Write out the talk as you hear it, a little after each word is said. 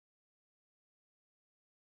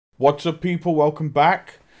What's up, people? Welcome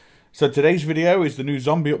back. So today's video is the new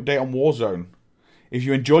zombie update on Warzone. If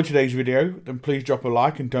you enjoyed today's video, then please drop a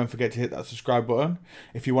like and don't forget to hit that subscribe button.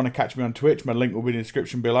 If you want to catch me on Twitch, my link will be in the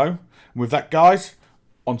description below. And with that, guys,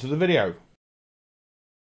 onto the video.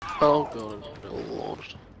 Oh god, oh lord.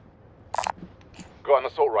 Got an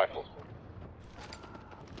assault rifle.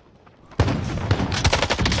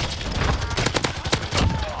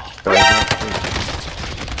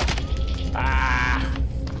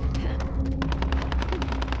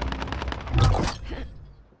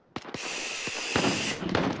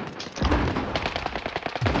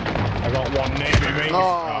 I got one near me, mate.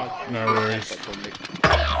 Oh, no worries. This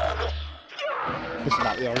is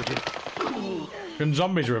not the origin. Can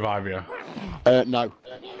zombies revive you? No.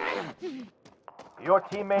 Your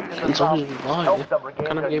teammate in the Can south zombies revive helped you? them regain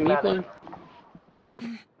Can I their get me humanity.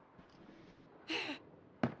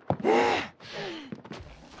 playing?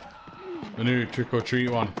 The new trick or treat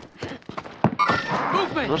one.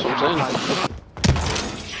 That's what I'm saying.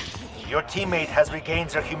 Your teammate has regained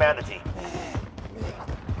their humanity.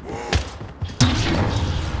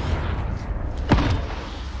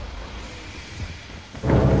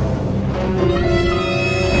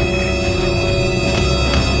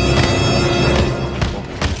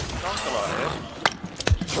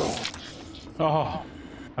 Oh,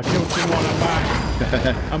 I killed someone. I'm back.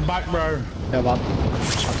 I'm back, bro. Yeah, man. I'm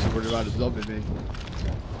still running around a zombie, mate.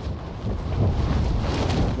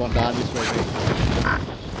 One down this way, mate.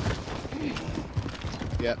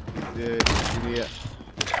 Yep, he's here.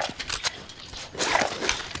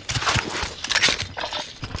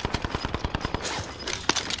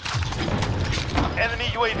 Enemy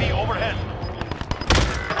UAV overhead.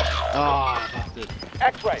 Ah, bastard.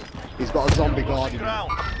 X-ray. He's got a zombie guarding him.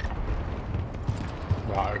 Ground.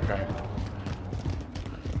 Right, okay.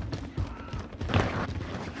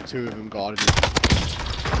 Two of them guarding him.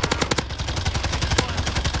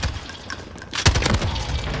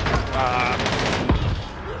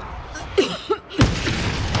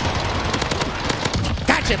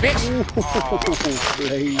 Gotcha, bitch!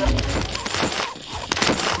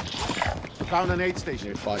 Found an aid station.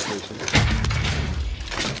 Yeah, fire station.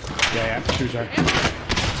 Yeah, choose her.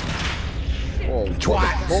 Oh,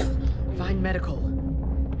 Twat! what? Find medical.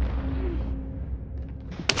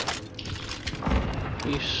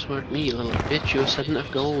 You smart me, you little bitch. You said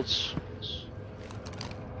enough golds.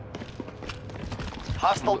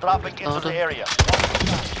 Hostile dropping into the area.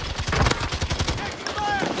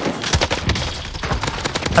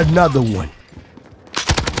 Another one.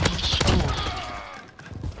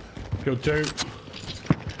 Killed two.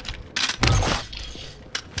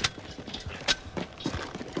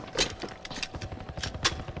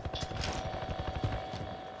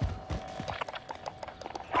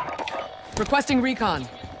 Requesting recon.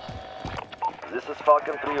 This is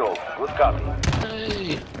Falcon 3-0. Good copy.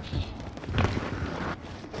 Hey!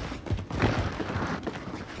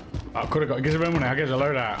 I could have got. Gives a bit money. I guess a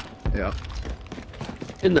loadout. Yeah.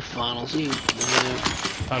 In the finals, you.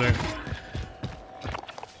 I do.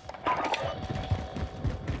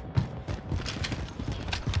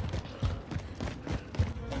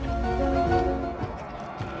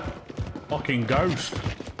 Fucking ghost.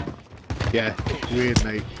 Yeah, weird,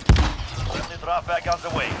 mate. Friendly drop back on the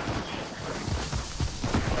way.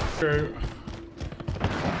 True.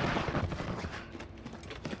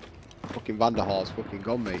 Fucking Vanderhaar's fucking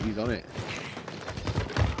gone, mate. He's on it.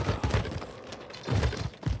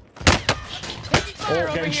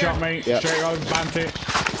 Oh, getting shot, mate. Yep. Straight on, Bandit.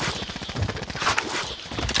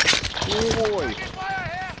 Oh boy.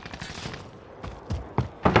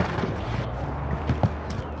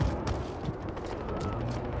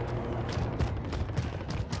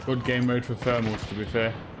 Good game mode for thermals, to be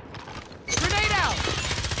fair. Grenade out!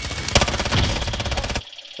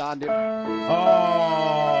 Stand him.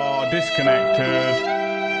 Oh, disconnected.